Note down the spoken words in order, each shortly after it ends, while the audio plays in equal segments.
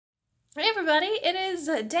Hey everybody, it is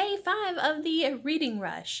day 5 of the reading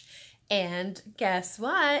rush, and guess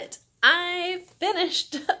what? I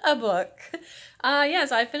finished a book. So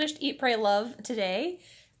I finished Eat, Pray, Love today,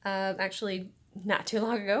 actually not too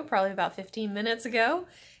long ago, probably about 15 minutes ago,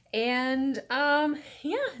 and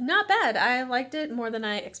yeah, not bad. I liked it more than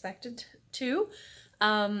I expected to.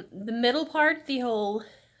 The middle part, the whole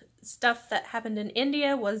stuff that happened in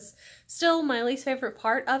India, was still my least favorite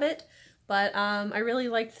part of it. But I really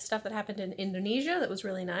liked the stuff that happened in Indonesia. That was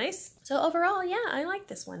really nice. So overall, yeah, I like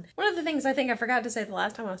this one. One of the things I think I forgot to say the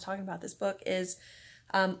last time I was talking about this book is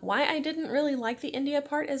why I didn't really like the India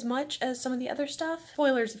part as much as some of the other stuff.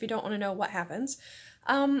 Spoilers if you don't want to know what happens.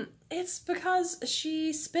 It's because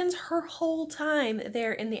she spends her whole time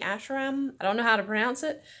there in the ashram. I don't know how to pronounce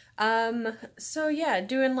it. So yeah,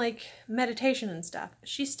 doing like meditation and stuff.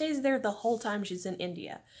 She stays there the whole time she's in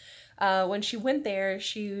India. When she went there,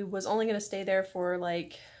 she was only going to stay there for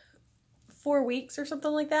like 4 weeks or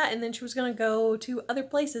something like that, and then she was going to go to other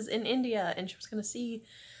places in India, and she was going to see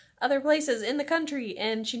other places in the country,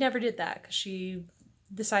 and she never did that because she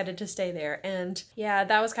decided to stay there, and yeah,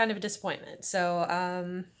 that was kind of a disappointment.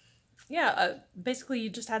 So, basically you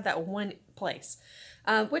just had that one place,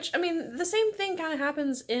 which, I mean, the same thing kind of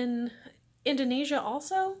happens in Indonesia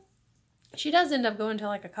also. She does end up going to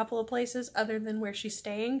like a couple of places other than where she's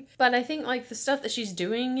staying, but I think like the stuff that she's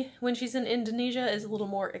doing when she's in Indonesia is a little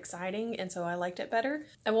more exciting, and so I liked it better.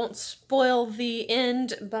 I won't spoil the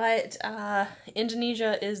end, but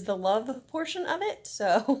Indonesia is the love portion of it,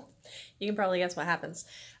 so you can probably guess what happens.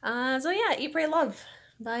 So yeah, Eat, Pray, Love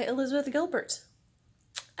by Elizabeth Gilbert.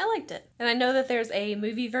 I liked it. And I know that there's a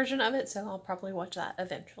movie version of it, so I'll probably watch that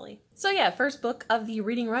eventually. So yeah, first book of the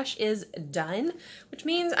reading rush is done, which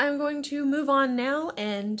means I'm going to move on now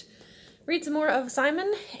and read some more of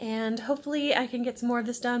Simon, and hopefully I can get some more of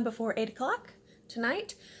this done before 8 o'clock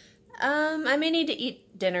tonight. I may need to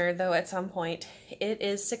eat dinner though at some point. It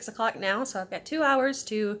is 6 o'clock now, so I've got 2 hours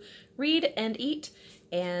to read and eat,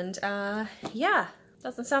 and yeah,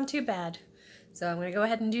 doesn't sound too bad. So I'm gonna go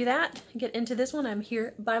ahead and do that, get into this one. I'm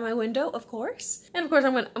here by my window, of course. And of course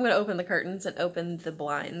I'm gonna open the curtains and open the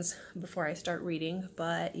blinds before I start reading.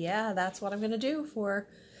 But yeah, that's what I'm gonna do for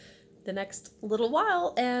the next little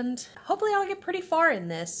while, and hopefully I'll get pretty far in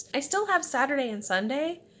this. I still have Saturday and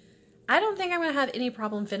Sunday. I don't think I'm gonna have any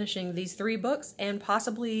problem finishing these 3 books and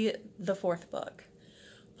possibly the 4th book.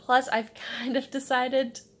 Plus, I've kind of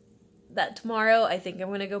decided that tomorrow I think I'm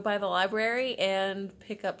going to go by the library and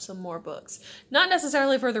pick up some more books. Not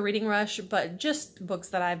necessarily for the reading rush, but just books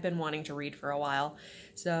that I've been wanting to read for a while.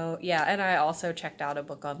 So yeah, and I also checked out a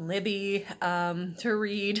book on Libby to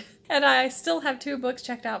read. And I still have 2 books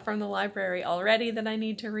checked out from the library already that I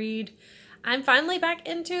need to read. I'm finally back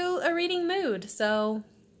into a reading mood, so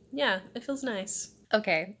yeah, it feels nice.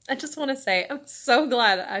 Okay, I just want to say I'm so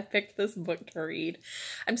glad I picked this book to read.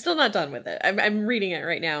 I'm still not done with it. I'm reading it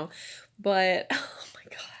right now, but oh my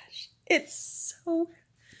gosh, it's so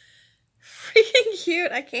freaking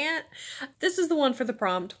cute. I can't. This is the one for the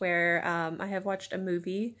prompt where I have watched a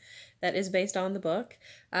movie that is based on the book.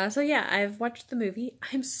 So yeah, I've watched the movie.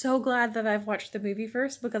 I'm so glad that I've watched the movie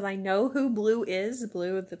first because I know who Blue is.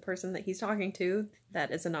 Blue, the person that he's talking to,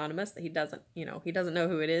 that is anonymous, that he doesn't know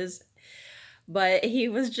who it is. But he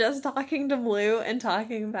was just talking to Blue and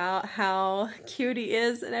talking about how cute he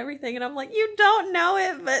is and everything. And I'm like, you don't know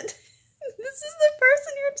it, but this is the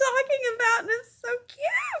person you're talking about. And it's so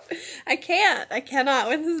cute. I cannot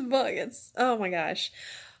with this book. It's, oh my gosh.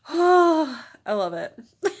 Oh, I love it.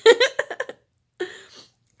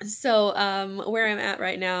 So, where I'm at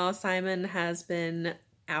right now, Simon has been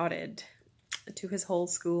outed to his whole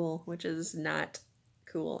school, which is not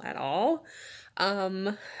cool at all.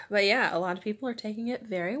 But yeah, a lot of people are taking it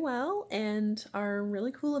very well and are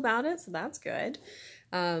really cool about it, so that's good.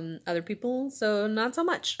 Other people, so not so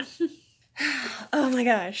much. Oh my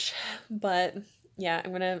gosh. But yeah,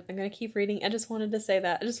 I'm gonna keep reading. I just wanted to say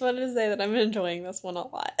that. I'm enjoying this one a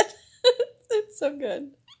lot. It's so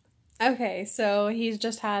good. Okay, so he's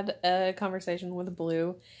just had a conversation with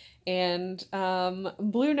Blue, and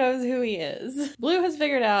Blue knows who he is. Blue has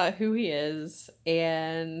figured out who he is,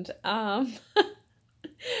 and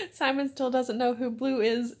Simon still doesn't know who Blue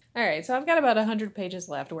is. Alright, so I've got about 100 pages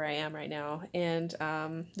left where I am right now, and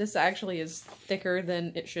this actually is thicker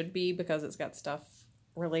than it should be because it's got stuff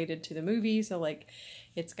related to the movie, so like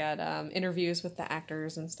it's got interviews with the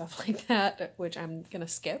actors and stuff like that, which I'm gonna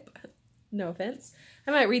skip. No offense.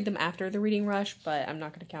 I might read them after the reading rush, but I'm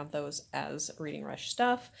not going to count those as reading rush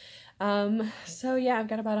stuff. So yeah, I've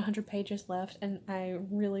got about 100 pages left, and I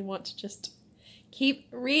really want to just keep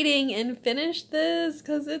reading and finish this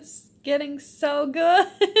because it's getting so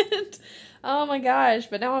good. Oh my gosh.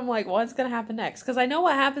 But now I'm like, what's going to happen next? Because I know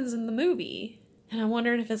what happens in the movie. And I'm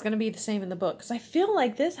wondering if it's going to be the same in the book. Because I feel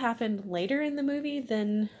like this happened later in the movie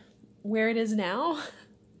than where it is now.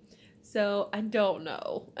 So I don't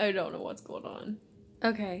know. I don't know what's going on.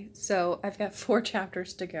 Okay, so I've got 4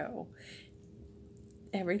 chapters to go.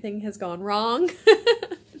 Everything has gone wrong.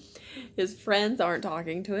 His friends aren't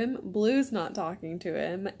talking to him. Blue's not talking to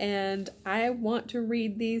him. And I want to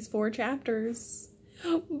read these 4 chapters.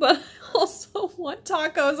 But I also want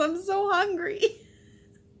tacos. I'm so hungry.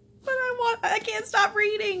 But I can't stop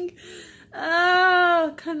reading.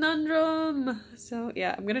 Oh, conundrum. So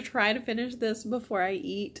yeah, I'm gonna try to finish this before I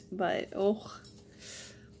eat, but oh,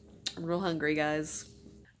 I'm real hungry, guys.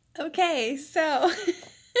 Okay, so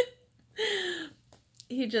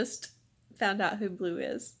he just found out who Blue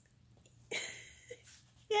is.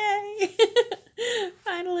 Yay!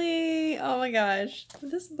 Finally! Oh my gosh,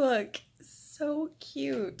 this book is so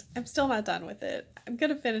cute. I'm still not done with it. I'm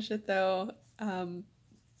gonna finish it though.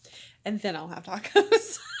 And then I'll have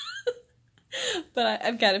tacos. But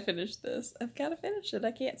I've got to finish this. I've got to finish it.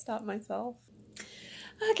 I can't stop myself.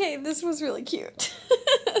 Okay, this was really cute.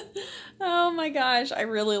 Oh my gosh, I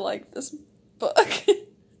really like this book.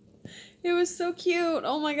 It was so cute.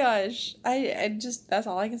 Oh my gosh. I just, that's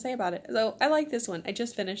all I can say about it. So I like this one. I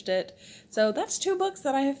just finished it. So that's 2 books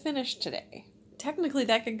that I have finished today. Technically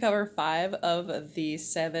that can cover 5 of the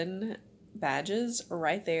 7 badges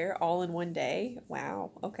right there all in one day.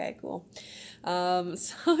 Wow. Okay, cool.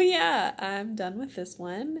 So yeah, I'm done with this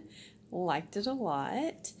one. Liked it a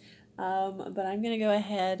lot. But I'm gonna go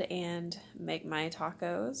ahead and make my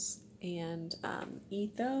tacos and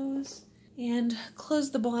eat those and close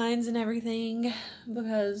the blinds and everything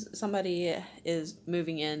because somebody is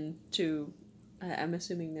moving in to, I'm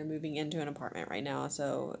assuming they're moving into an apartment right now,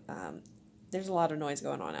 so there's a lot of noise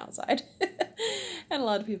going on outside and a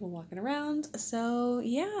lot of people walking around. So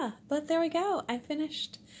yeah, but there we go. I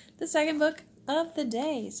finished the 2nd book of the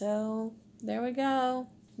day. So there we go.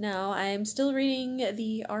 Now I'm still reading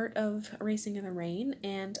The Art of Racing in the Rain,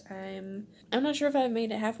 and I'm not sure if I've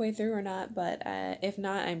made it halfway through or not, but if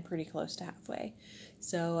not, I'm pretty close to halfway.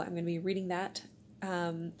 So I'm going to be reading that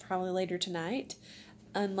probably later tonight.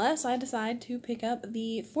 Unless I decide to pick up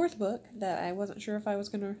the 4th book that I wasn't sure if I was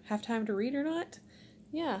going to have time to read or not.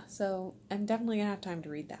 Yeah, so I'm definitely going to have time to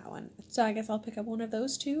read that one. So I guess I'll pick up one of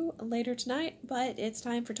those 2 later tonight, but it's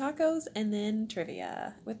time for tacos and then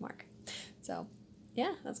trivia with Mark. So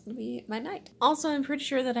yeah, that's going to be my night. Also, I'm pretty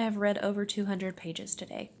sure that I have read over 200 pages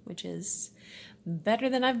today, which is better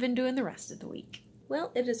than I've been doing the rest of the week.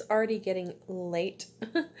 Well, it is already getting late,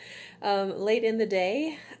 late in the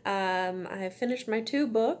day. I have finished my 2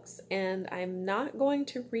 books, and I'm not going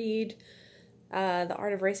to read The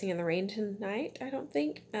Art of Racing in the Rain tonight, I don't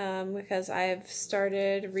think, because I've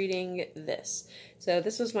started reading this. So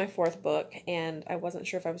this was my 4th book, and I wasn't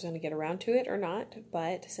sure if I was going to get around to it or not,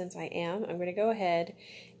 but since I am, I'm going to go ahead,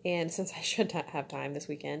 and since I should not have time this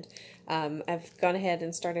weekend, I've gone ahead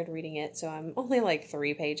and started reading it, so I'm only like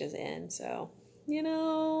 3 pages in, so you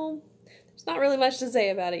know, there's not really much to say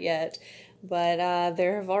about it yet, but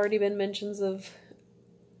there have already been mentions of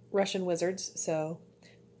Russian wizards, so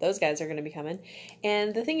those guys are going to be coming.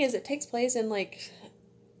 And the thing is, it takes place in like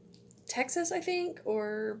Texas, I think,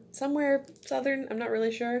 or somewhere southern, I'm not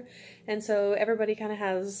really sure, and so everybody kind of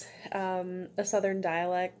has a southern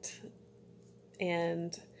dialect,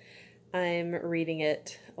 and I'm reading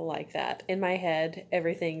it like that. In my head,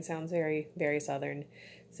 everything sounds very, very southern.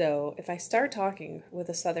 So if I start talking with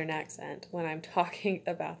a southern accent when I'm talking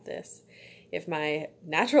about this, if my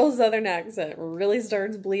natural southern accent really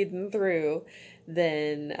starts bleeding through,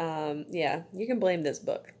 then yeah, you can blame this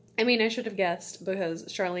book. I mean, I should have guessed because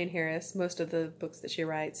Charlaine Harris, most of the books that she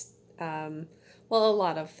writes, well, a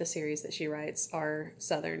lot of the series that she writes are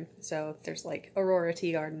southern. So there's like Aurora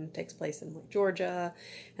Tea Garden takes place in like Georgia,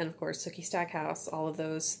 and of course Sookie Stackhouse, all of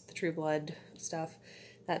those, the True Blood stuff.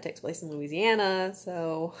 That takes place in Louisiana,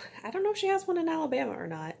 so I don't know if she has one in Alabama or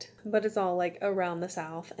not, but it's all like around the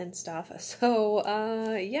South and stuff. So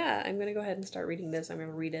yeah, I'm gonna go ahead and start reading this. I'm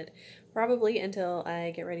gonna read it probably until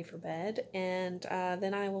I get ready for bed, and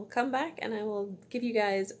then I will come back and I will give you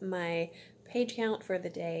guys my page count for the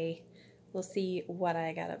day. We'll see what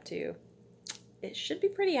I got up to. It should be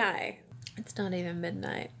pretty high. It's not even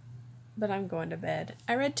midnight, but I'm going to bed.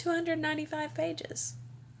 I read 295 pages.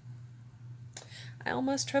 I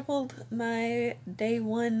almost tripled my day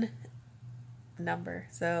 1 number,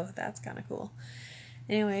 so that's kind of cool.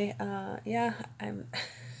 Anyway, yeah,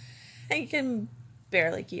 I can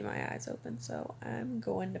barely keep my eyes open, so I'm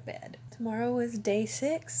going to bed. Tomorrow is day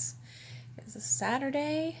 6, It's a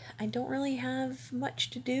Saturday. I don't really have much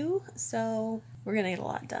to do, so we're gonna get a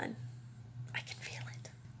lot done. I can feel it.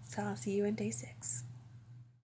 So I'll see you in day 6.